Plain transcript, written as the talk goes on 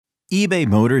eBay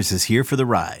Motors is here for the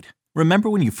ride. Remember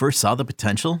when you first saw the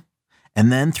potential?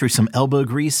 And then through some elbow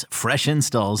grease, fresh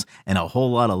installs, and a whole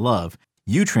lot of love,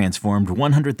 you transformed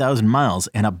 100,000 miles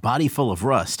and a body full of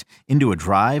rust into a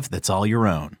drive that's all your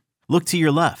own. Look to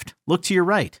your left. Look to your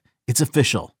right. It's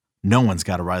official. No one's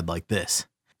got a ride like this.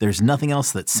 There's nothing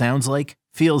else that sounds like,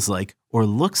 feels like, or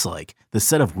looks like the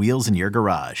set of wheels in your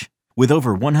garage. With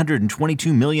over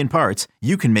 122 million parts,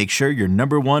 you can make sure your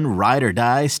number one ride or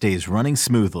die stays running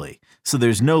smoothly. So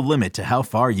there's no limit to how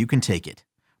far you can take it.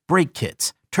 Brake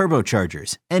kits,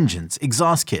 turbochargers, engines,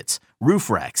 exhaust kits, roof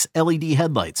racks, LED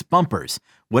headlights, bumpers,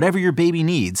 whatever your baby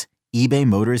needs, eBay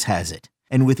Motors has it.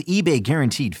 And with eBay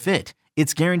Guaranteed Fit,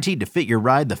 it's guaranteed to fit your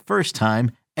ride the first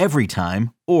time, every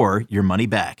time, or your money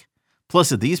back.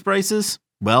 Plus at these prices,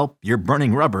 well, you're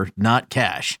burning rubber, not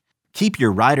cash. Keep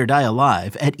your ride or die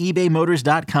alive at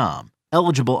ebaymotors.com.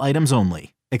 Eligible items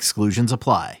only. Exclusions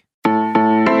apply.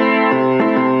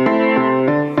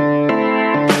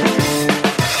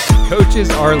 Coaches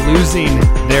are losing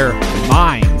their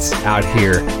minds out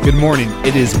here. Good morning.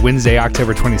 It is Wednesday,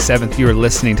 October 27th. You are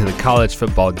listening to the College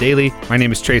Football Daily. My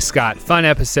name is Trey Scott. Fun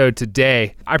episode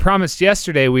today. I promised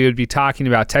yesterday we would be talking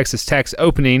about Texas Tech's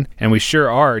opening, and we sure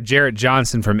are. Jarrett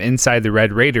Johnson from Inside the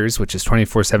Red Raiders, which is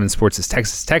 24/7 Sports'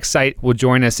 Texas Tech site, will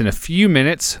join us in a few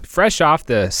minutes, fresh off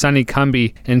the Sonny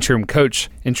Cumbie interim coach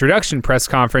introduction press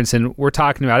conference, and we're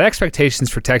talking about expectations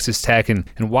for Texas Tech and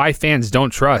why fans don't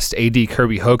trust AD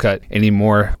Kirby Hocutt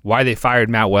anymore, why they fired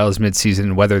Matt Wells midseason,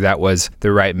 and whether that was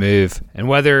the right move, and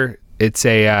whether it's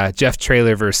a Jeff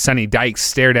Traylor versus Sonny Dykes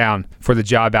stare down for the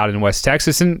job out in West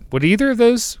Texas. And would either of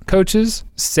those coaches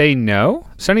say no?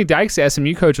 Sonny Dykes, the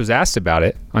SMU coach, was asked about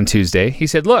it on Tuesday. He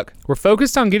said, look, we're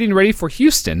focused on getting ready for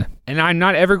Houston, and I'm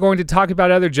not ever going to talk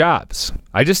about other jobs.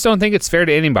 I just don't think it's fair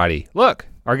to anybody. Look,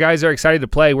 our guys are excited to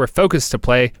play. We're focused to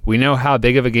play. We know how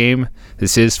big of a game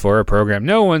this is for a program.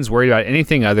 No one's worried about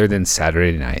anything other than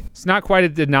Saturday night. It's not quite a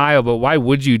denial, but why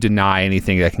would you deny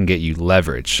anything that can get you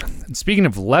leverage? And speaking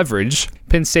of leverage,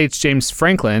 Penn State's James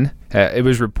Franklin, it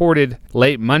was reported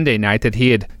late Monday night that he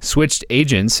had switched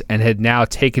agents and had now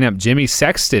taken up Jimmy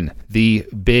Sexton, the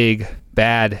big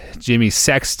bad Jimmy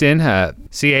Sexton.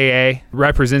 CAA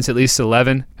represents at least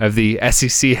 11 of the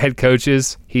SEC head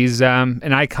coaches. He's an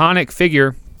iconic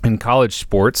figure in college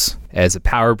sports as a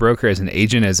power broker, as an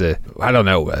agent, as a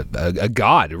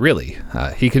god, really.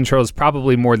 He controls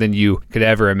probably more than you could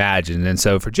ever imagine. And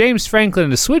so for James Franklin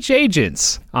to switch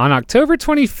agents on October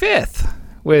 25th,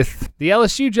 with the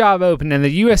LSU job open and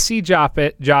the USC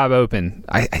job open,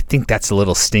 I think that's a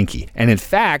little stinky. And in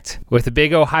fact, with the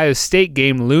big Ohio State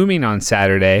game looming on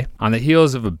Saturday, on the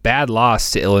heels of a bad loss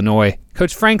to Illinois,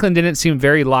 Coach Franklin didn't seem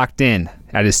very locked in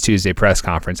at his Tuesday press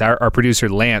conference. Our producer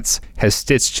Lance has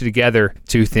stitched together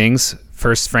two things.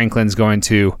 First, Franklin's going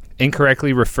to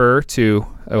incorrectly refer to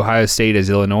Ohio State as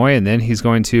Illinois, and then he's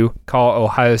going to call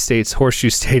Ohio State's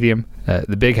Horseshoe Stadium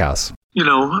the Big House.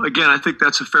 Again, I think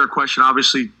that's a fair question.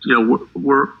 Obviously,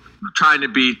 we're trying to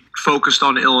be focused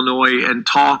on Illinois and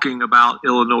talking about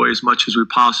Illinois as much as we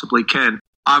possibly can.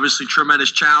 Obviously,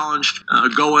 tremendous challenge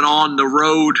going on the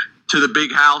road to the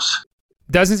Big House.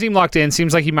 Doesn't seem locked in.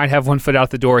 Seems like he might have one foot out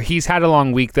the door. He's had a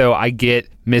long week, though. I get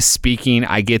misspeaking.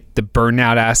 I get the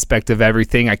burnout aspect of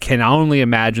everything. I can only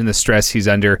imagine the stress he's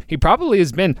under. He probably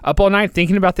has been up all night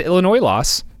thinking about the Illinois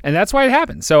loss, and that's why it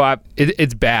happened. So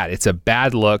it's bad. It's a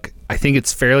bad look. I think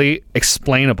it's fairly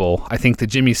explainable. I think the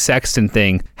Jimmy Sexton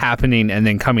thing happening and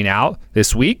then coming out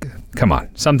this week, come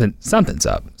on, something's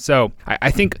up. So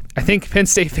I think Penn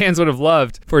State fans would have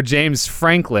loved for James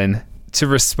Franklin to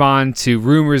respond to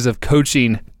rumors of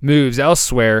coaching moves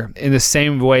elsewhere in the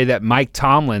same way that Mike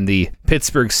Tomlin, the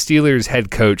Pittsburgh Steelers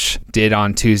head coach, did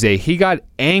on Tuesday. He got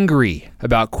angry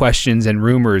about questions and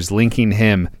rumors linking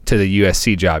him to the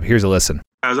USC job. Here's a listen.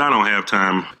 Guys, I don't have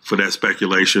time for that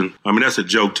speculation. I mean, that's a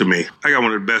joke to me. I got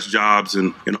one of the best jobs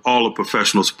in all of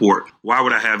professional sport. Why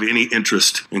would I have any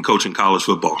interest in coaching college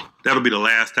football? That'll be the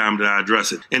last time that I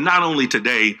address it. And not only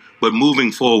today, but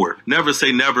moving forward. Never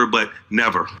say never, but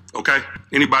never. Okay?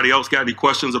 Anybody else got any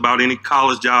questions about any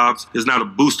college jobs? There's not a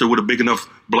booster with a big enough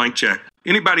blank check.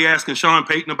 Anybody asking Sean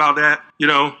Payton about that?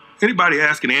 Anybody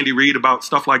asking Andy Reid about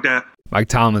stuff like that? Mike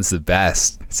Tomlin's the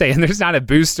best. Saying there's not a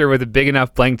booster with a big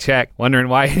enough blank check, wondering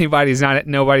why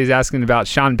nobody's asking about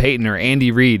Sean Payton or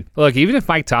Andy Reid. Look, even if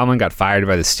Mike Tomlin got fired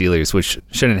by the Steelers, which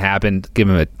shouldn't happen,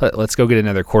 let's go get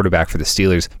another quarterback for the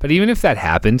Steelers. But even if that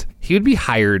happened, he would be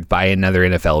hired by another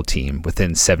NFL team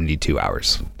within 72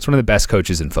 hours. It's one of the best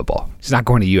coaches in football. He's not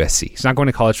going to USC. He's not going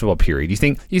to college football, period. You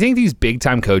think these big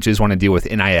time coaches want to deal with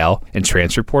NIL and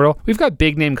transfer portal? We've got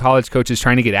big name college coaches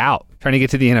trying to get out, trying to get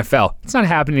to the NFL. It's not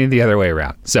happening the other way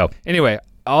around. So anyway,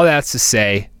 all that's to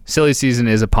say, silly season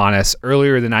is upon us,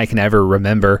 earlier than I can ever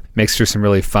remember. Makes for some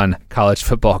really fun college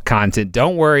football content.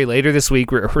 Don't worry, later this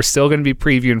week, we're still going to be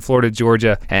previewing Florida,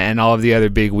 Georgia, and all of the other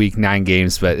big Week 9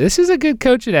 games, but this is a good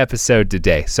coaching episode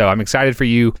today. So I'm excited for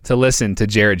you to listen to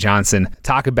Jarrett Johnson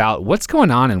talk about what's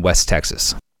going on in West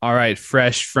Texas. All right,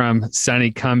 fresh from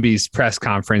Sonny Cumbie's press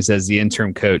conference as the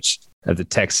interim coach of the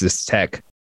Texas Tech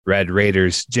Red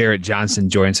Raiders, Jarrett Johnson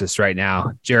joins us right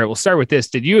now. Jarrett, we'll start with this.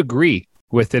 Did you agree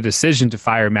with the decision to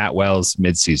fire Matt Wells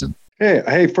midseason?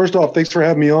 Hey, first off, thanks for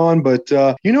having me on. But,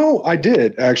 I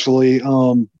did actually.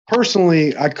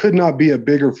 Personally, I could not be a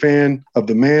bigger fan of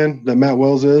the man that Matt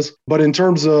Wells is. But in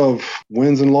terms of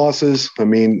wins and losses, I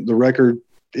mean, the record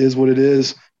is what it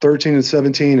is.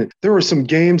 13-17. There were some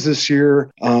games this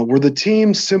year where the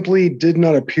team simply did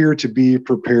not appear to be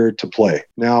prepared to play.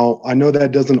 Now, I know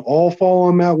that doesn't all fall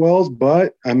on Matt Wells,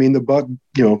 but I mean, the buck,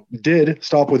 did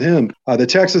stop with him. The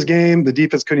Texas game, the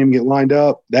defense couldn't even get lined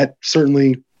up. That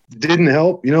certainly didn't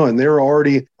help, and they were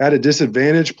already at a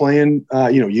disadvantage playing,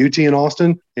 UT in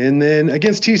Austin. And then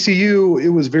against TCU, it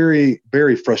was very,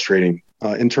 very frustrating.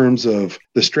 In terms of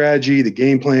the strategy, the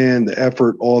game plan, the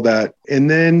effort, all that. And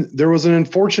then there was an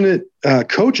unfortunate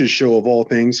coaches show of all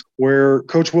things where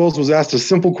Coach Wells was asked a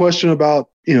simple question about,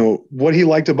 what he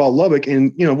liked about Lubbock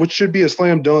and, which should be a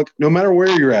slam dunk no matter where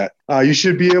you're at. You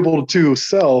should be able to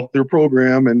sell their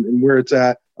program and where it's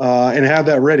at and have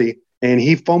that ready. And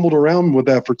he fumbled around with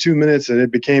that for 2 minutes, and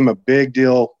it became a big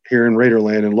deal here in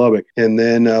Raiderland in Lubbock. And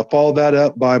then followed that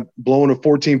up by blowing a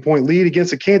 14-point lead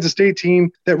against a Kansas State team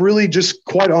that really just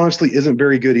quite honestly isn't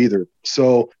very good either.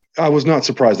 So I was not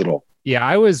surprised at all. Yeah,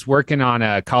 I was working on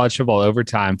a college football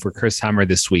overtime for Chris Hummer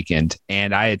this weekend,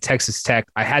 and I had Texas Tech.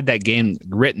 I had that game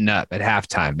written up at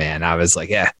halftime, man. I was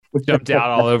like, jumped out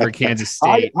all over Kansas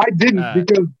State. I didn't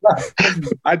because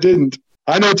I didn't.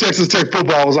 I know Texas Tech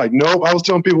football. I was like, nope. I was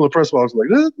telling people in the press box, like,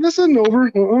 this isn't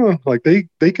over. Like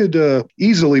they could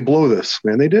easily blow this,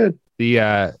 man. They did.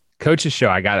 The coaches show.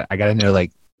 I got to know,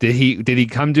 like, did he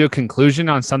come to a conclusion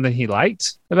on something he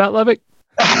liked about Lubbock?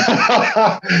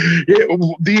 The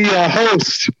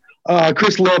host,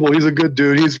 Chris Level, he's a good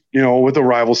dude. He's with the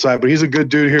rival side, but he's a good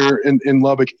dude here in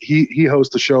Lubbock. He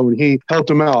hosts the show and he helped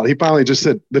him out. He finally just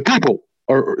said, the people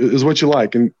is what you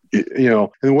like, and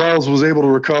and Wells was able to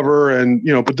recover, and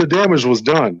but the damage was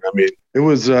done. I mean, it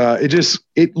was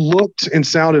it looked and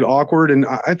sounded awkward, and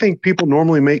I think people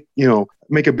normally make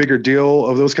a bigger deal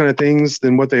of those kind of things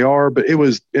than what they are, but it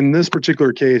was, in this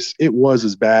particular case, it was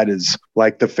as bad as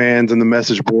like the fans and the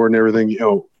message board and everything,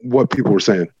 what people were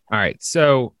saying. All right,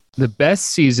 so the best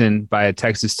season by a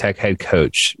Texas Tech head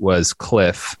coach was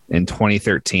Cliff in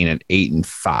 2013 at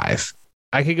 8-5.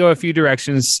 I could go a few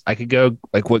directions. I could go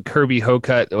like what Kirby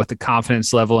Hocutt, what the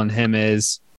confidence level in him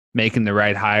is, making the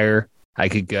right hire. I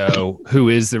could go who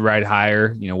is the right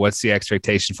hire. What's the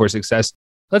expectation for success?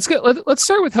 Let's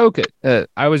start with Hocutt.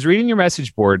 I was reading your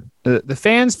message board. The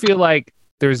fans feel like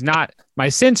my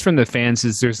sense from the fans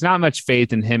is there's not much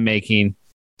faith in him making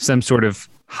some sort of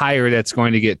hire that's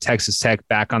going to get Texas Tech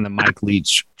back on the Mike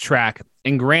Leach track.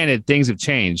 And granted, things have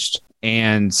changed.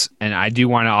 And I do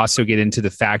want to also get into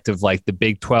the fact of like the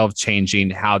Big 12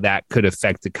 changing, how that could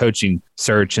affect the coaching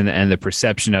search and the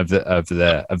perception of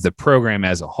the program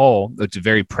as a whole. It's a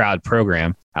very proud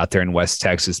program out there in West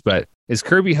Texas. But is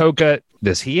Kirby Hocutt,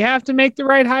 does he have to make the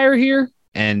right hire here?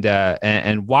 And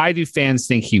why do fans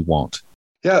think he won't?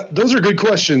 Yeah, those are good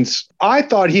questions. I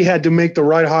thought he had to make the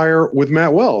right hire with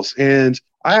Matt Wells, and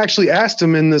I actually asked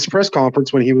him in this press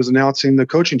conference when he was announcing the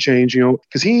coaching change.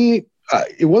 Because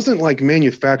it wasn't like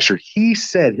manufactured. He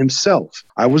said himself,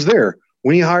 I was there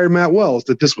when he hired Matt Wells,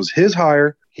 that this was his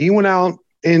hire. He went out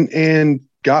and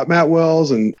got Matt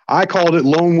Wells, and I called it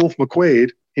Lone Wolf McQuaid.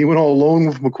 He went all Lone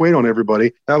Wolf McQuaid on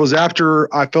everybody. That was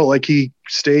after I felt like he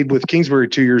stayed with Kingsbury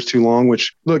 2 years too long,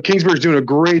 which, look, Kingsbury's doing a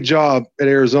great job at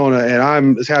Arizona, and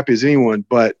I'm as happy as anyone,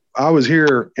 but I was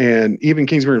here, and even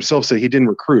Kingsbury himself said he didn't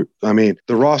recruit. I mean,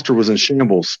 the roster was in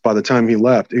shambles by the time he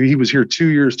left. He was here 2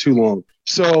 years too long.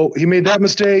 So he made that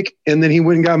mistake, and then he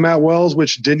went and got Matt Wells,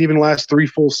 which didn't even last 3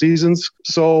 full seasons.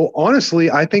 So honestly,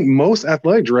 I think most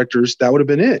athletic directors, that would have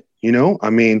been it. I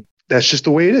mean, that's just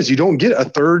the way it is. You don't get a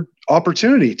third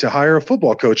opportunity to hire a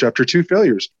football coach after 2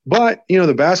 failures. But,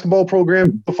 the basketball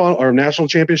program or national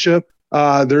championship,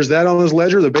 there's that on his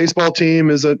ledger. The baseball team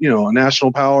is a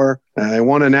national power. They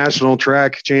won a national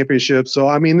track championship. So,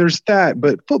 I mean, there's that.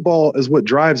 But football is what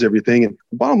drives everything. And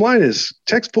the bottom line is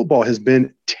Tech's football has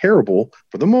been terrible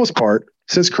for the most part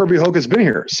since Kirby Hocutt's been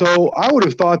here. So I would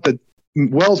have thought that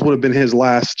Wells would have been his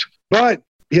last. But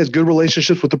he has good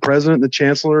relationships with the president, the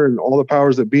chancellor, and all the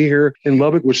powers that be here in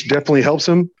Lubbock, which definitely helps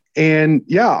him. And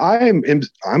yeah,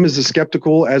 I'm as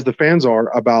skeptical as the fans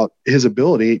are about his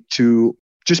ability to,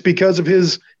 just because of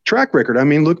his track record. I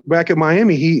mean, look back at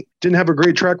Miami. He didn't have a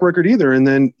great track record either. And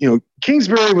then,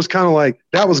 Kingsbury was kind of like,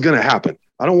 that was going to happen.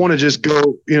 I don't want to just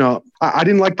go, I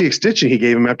didn't like the extension he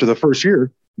gave him after the first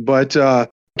year, but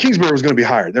Kingsbury was going to be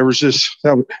hired. There was just,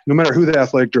 no matter who the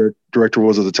athletic director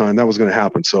was at the time, that was going to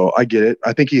happen. So I get it.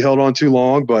 I think he held on too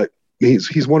long, but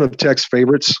he's one of Tech's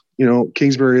favorites,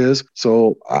 Kingsbury is.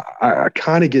 So I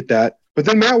kind of get that. But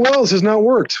then Matt Wells has not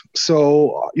worked.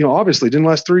 So, obviously didn't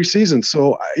last 3 seasons.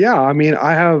 So, yeah, I mean,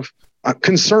 I have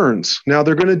concerns. Now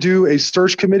they're going to do a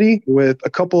search committee with a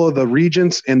couple of the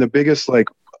regents and the biggest,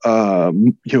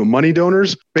 money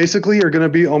donors basically are going to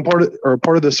be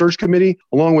part of the search committee,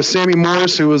 along with Sammy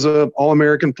Morris, who was a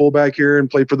All-American fullback here and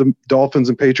played for the Dolphins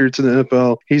and Patriots in the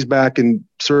NFL. He's back and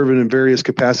serving in various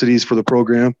capacities for the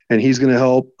program, and he's going to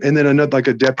help. And then a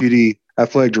deputy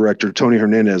athletic director, Tony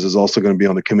Hernandez, is also going to be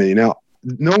on the committee. Now,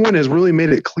 no one has really made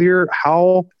it clear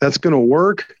how that's going to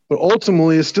work, but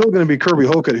ultimately it's still going to be Kirby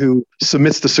Hocutt who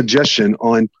submits the suggestion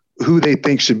on who they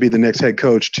think should be the next head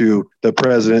coach to the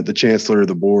president, the chancellor,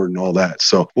 the board, and all that.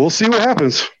 So we'll see what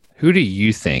happens. Who do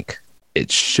you think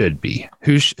it should be?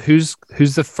 Who's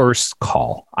the first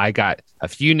call? I got a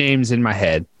few names in my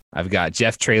head. I've got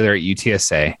Jeff Traylor at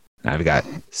UTSA. I've got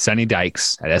Sonny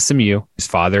Dykes at SMU. His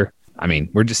father. I mean,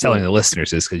 we're just telling the listeners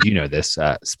this because you know this.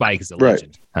 Spike is a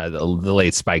legend. The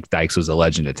late Spike Dykes was a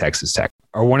legend at Texas Tech.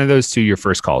 Are one of those two your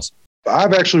first calls?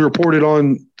 I've actually reported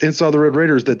on Inside the Red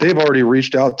Raiders that they've already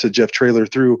reached out to Jeff Traylor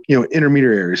through,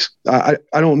 intermediaries. I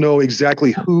don't know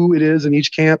exactly who it is in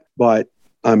each camp, but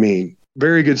I mean,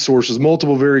 very good sources,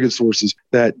 multiple very good sources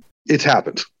that it's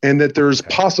happened and that there's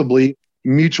possibly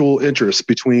mutual interest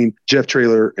between Jeff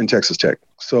Traylor and Texas Tech.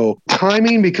 So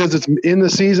timing, because it's in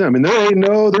the season. I mean,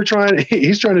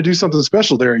 he's trying to do something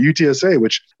special there at UTSA,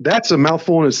 which that's a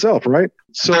mouthful in itself, right?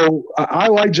 So I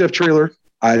like Jeff Traylor.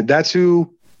 That's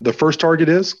who the first target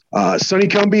is. Sonny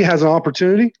Cumbie has an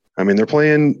opportunity. I mean, they're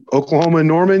playing Oklahoma and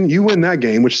Norman. You win that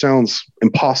game, which sounds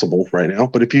impossible right now.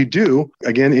 But if you do,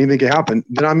 again, anything can happen.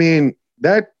 Then, I mean,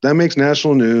 that makes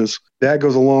national news. That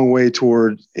goes a long way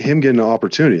toward him getting an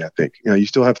opportunity, I think. You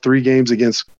still have 3 games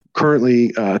against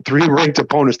currently 3 ranked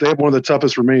opponents. They have one of the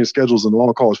toughest remaining schedules in all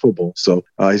of college football. So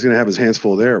he's going to have his hands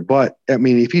full there. But, I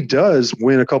mean, if he does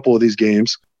win a couple of these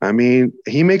games, I mean,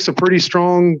 he makes a pretty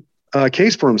strong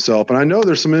case for himself. And I know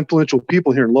there's some influential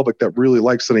people here in Lubbock that really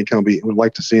like Sonny Cumbie and would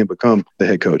like to see him become the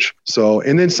head coach. So,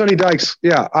 and then Sonny Dykes,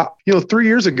 3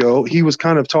 years ago, he was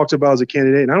kind of talked about as a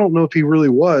candidate, and I don't know if he really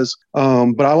was,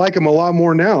 but I like him a lot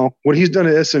more now. What he's done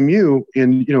at SMU,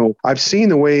 and, I've seen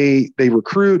the way they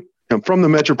recruit. I'm from the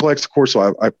Metroplex, of course,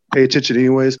 so I pay attention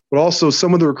anyways, but also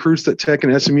some of the recruits that Tech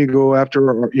and SMU go after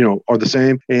are the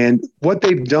same. And what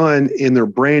they've done in their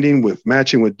branding with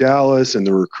matching with Dallas and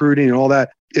the recruiting and all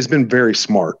that, it's been very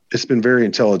smart. It's been very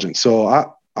intelligent. So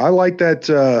I like that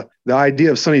the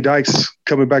idea of Sonny Dykes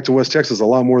coming back to West Texas a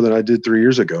lot more than I did 3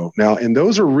 years ago. Now, and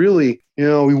those are really,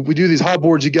 we do these hot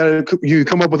boards. You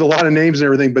come up with a lot of names and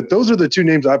everything, but those are the 2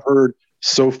 names I've heard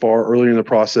so far early in the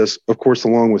process, of course,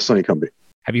 along with Sonny Cumbie.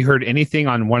 Have you heard anything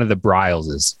on one of the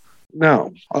Bryleses?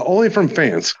 No, only from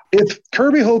fans. If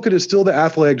Kirby Hocutt is still the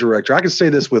athletic director, I can say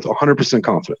this with 100%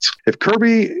 confidence. If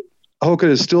Kirby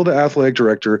Hocutt is still the athletic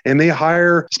director and they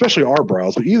hire, especially our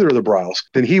Bryles, but either of the Bryles,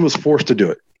 then he was forced to do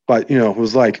it. But, it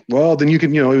was like, well, then you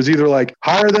can, it was either like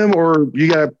hire them or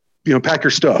you got to, pack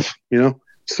your stuff,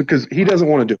 because he doesn't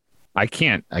want to do it. I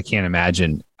can't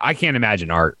imagine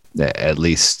Art. At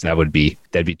least that'd be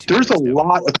too. There's a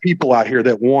lot of people out here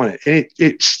that want it. And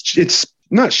it's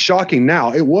not shocking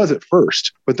now. It was at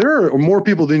first, but there are more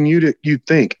people than you'd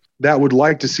think that would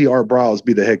like to see Art Briles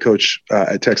be the head coach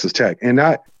at Texas Tech. And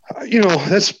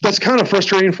that's kind of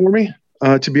frustrating for me,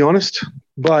 to be honest.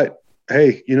 But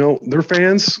hey, they're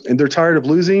fans and they're tired of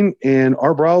losing. And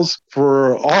Art Briles,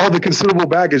 for all the considerable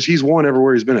baggage, he's won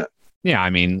everywhere he's been at. Yeah, I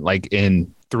mean, like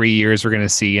in 3 years, we're going to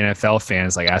see NFL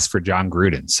fans ask for John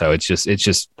Gruden. So it's just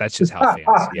that's just how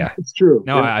fans. Yeah, it's true.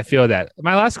 No, yeah. I feel that.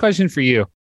 My last question for you: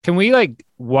 can we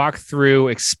walk through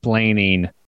explaining?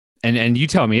 And you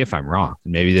tell me if I'm wrong.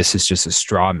 Maybe this is just a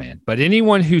straw man. But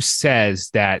anyone who says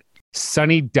that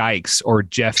Sonny Dykes or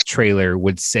Jeff Traylor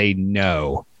would say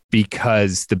no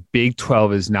because the Big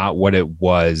 12 is not what it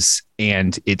was,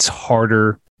 and it's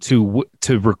harder to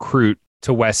recruit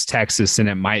to West Texas than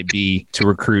it might be to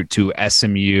recruit to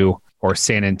SMU or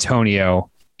San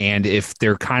Antonio. And if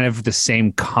they're kind of the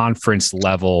same conference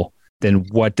level, then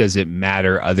what does it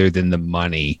matter other than the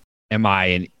money? Am I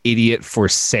an idiot for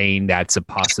saying that's a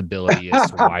possibility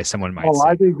as to why someone might say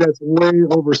I think that's way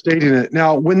overstating it.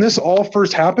 Now, when this all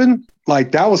first happened,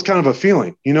 like that was kind of a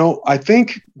feeling. I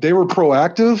think they were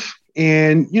proactive.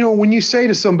 And, when you say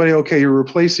to somebody, okay, you're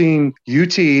replacing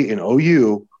UT and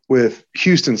OU with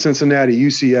Houston, Cincinnati,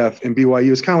 UCF, and BYU,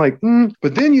 it's kind of like,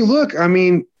 But then you look,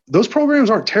 those programs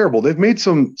aren't terrible. They've made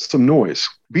some noise.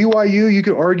 BYU, you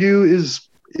could argue, is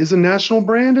a national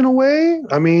brand in a way.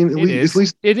 At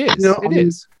least it is. It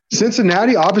is.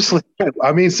 Cincinnati, obviously.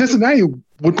 Cincinnati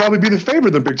would probably be the favorite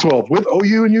in the Big 12 with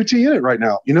OU and UT in it right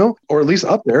now, or at least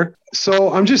up there.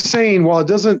 So I'm just saying, while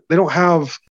they don't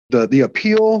have the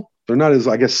appeal. They're not as,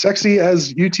 I guess, sexy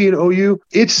as UT and OU.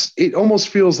 It almost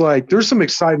feels like there's some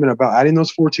excitement about adding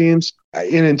those 4 teams.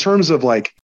 And in terms of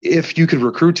like, if you could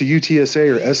recruit to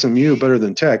UTSA or SMU better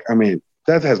than Tech,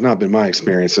 that has not been my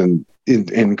experience in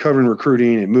covering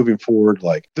recruiting and moving forward.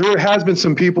 Like, there has been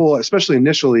some people, especially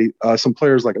initially, some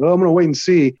players like, I'm going to wait and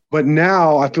see. But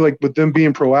now I feel like with them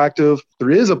being proactive, there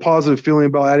is a positive feeling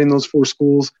about adding those 4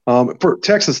 schools. For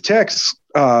Texas Tech's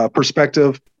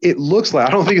perspective, it looks like,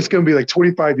 I don't think it's going to be like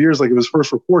 25 years like it was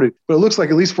first reported, but it looks like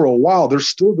at least for a while, they're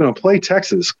still going to play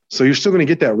Texas. So you're still going to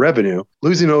get that revenue.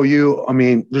 Losing OU,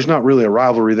 there's not really a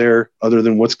rivalry there other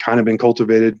than what's kind of been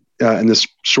cultivated in this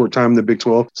short time in the Big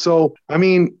 12. So,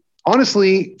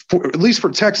 honestly, at least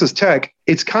for Texas Tech,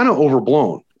 it's kind of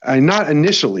overblown. Not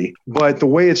initially, but the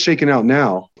way it's shaken out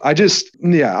now, I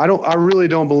really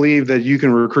don't believe that you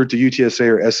can recruit to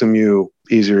UTSA or SMU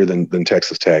easier than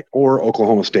Texas Tech or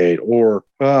Oklahoma State or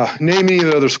name any of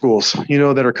the other schools,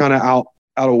 that are kind of out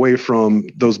away from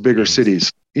those bigger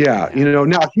cities. Yeah.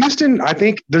 Now Houston, I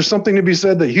think there's something to be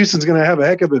said that Houston's going to have a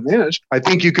heck of an advantage. I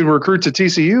think you can recruit to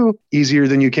TCU easier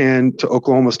than you can to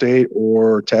Oklahoma State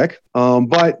or Tech.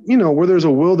 But where there's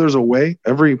a will, there's a way.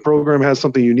 Every program has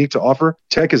something unique to offer.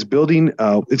 Tech is building.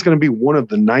 It's going to be one of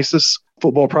the nicest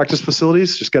football practice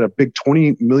facilities. Just got a big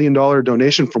 $20 million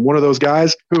donation from one of those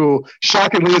guys who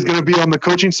shockingly is going to be on the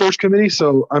coaching search committee.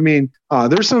 So,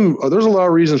 there's a lot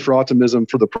of reasons for optimism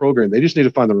for the program. They just need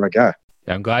to find the right guy.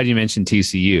 I'm glad you mentioned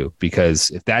TCU, because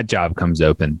if that job comes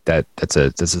open, that's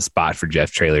a spot for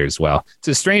Jeff Traylor as well. It's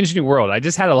a strange new world. I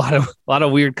just had a lot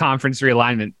of weird conference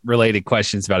realignment related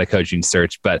questions about a coaching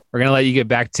search, but we're going to let you get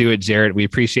back to it, Jarrett. We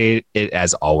appreciate it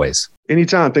as always.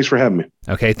 Anytime. Thanks for having me.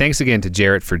 Okay. Thanks again to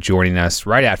Jarrett for joining us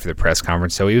right after the press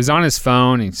conference. So he was on his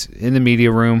phone. He's in the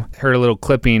media room. Heard a little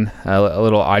clipping, a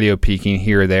little audio peeking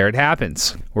here or there. It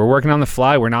happens. We're working on the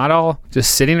fly. We're not all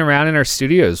just sitting around in our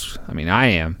studios. I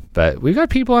am, but we've got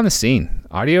people on the scene.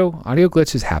 Audio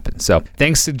glitches happen. So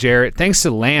thanks to Jarrett. Thanks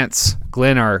to Lance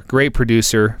Glenn, our great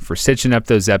producer, for stitching up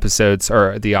those episodes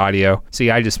or the audio. See,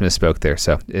 I just misspoke there.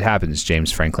 So it happens,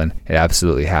 James Franklin. It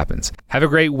absolutely happens. Have a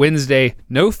great Wednesday.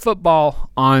 No football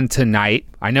on tonight.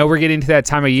 I know we're getting to that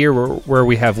time of year where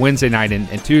we have Wednesday night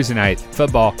and Tuesday night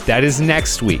football. That is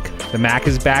next week. The MAC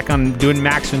is back on doing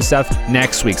Macs and stuff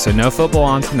next week. So no football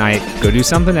on tonight. Go do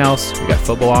something else. We got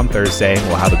football on Thursday.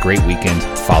 We'll have a great weekend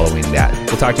following that.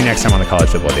 We'll talk to you next time on the College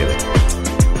Football Daily.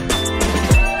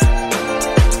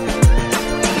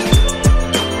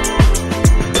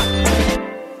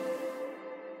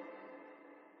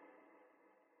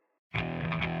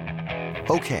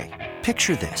 Okay,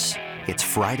 picture this. It's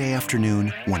Friday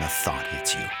afternoon when a thought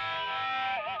hits you.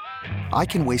 I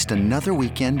can waste another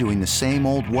weekend doing the same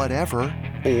old whatever,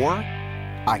 or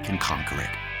I can conquer it.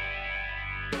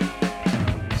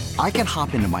 I can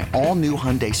hop into my all-new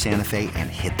Hyundai Santa Fe and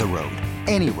hit the road.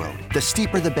 Any road. The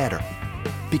steeper, the better.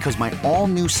 Because my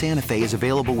all-new Santa Fe is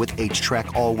available with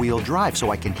H-Track all-wheel drive,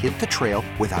 so I can hit the trail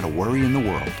without a worry in the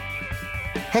world.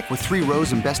 Heck, with 3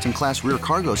 rows and best-in-class rear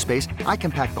cargo space, I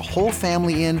can pack the whole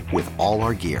family in with all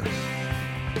our gear.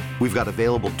 We've got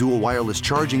available dual wireless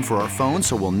charging for our phones,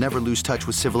 so we'll never lose touch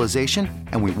with civilization,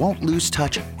 and we won't lose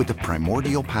touch with the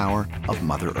primordial power of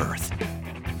Mother Earth.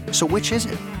 So which is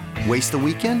it? Waste the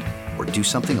weekend or do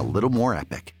something a little more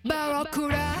epic?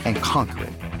 And conquer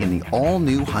it in the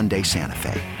all-new Hyundai Santa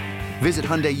Fe. Visit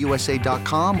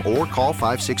HyundaiUSA.com or call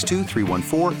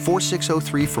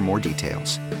 562-314-4603 for more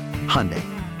details. Hyundai,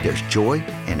 there's joy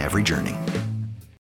in every journey.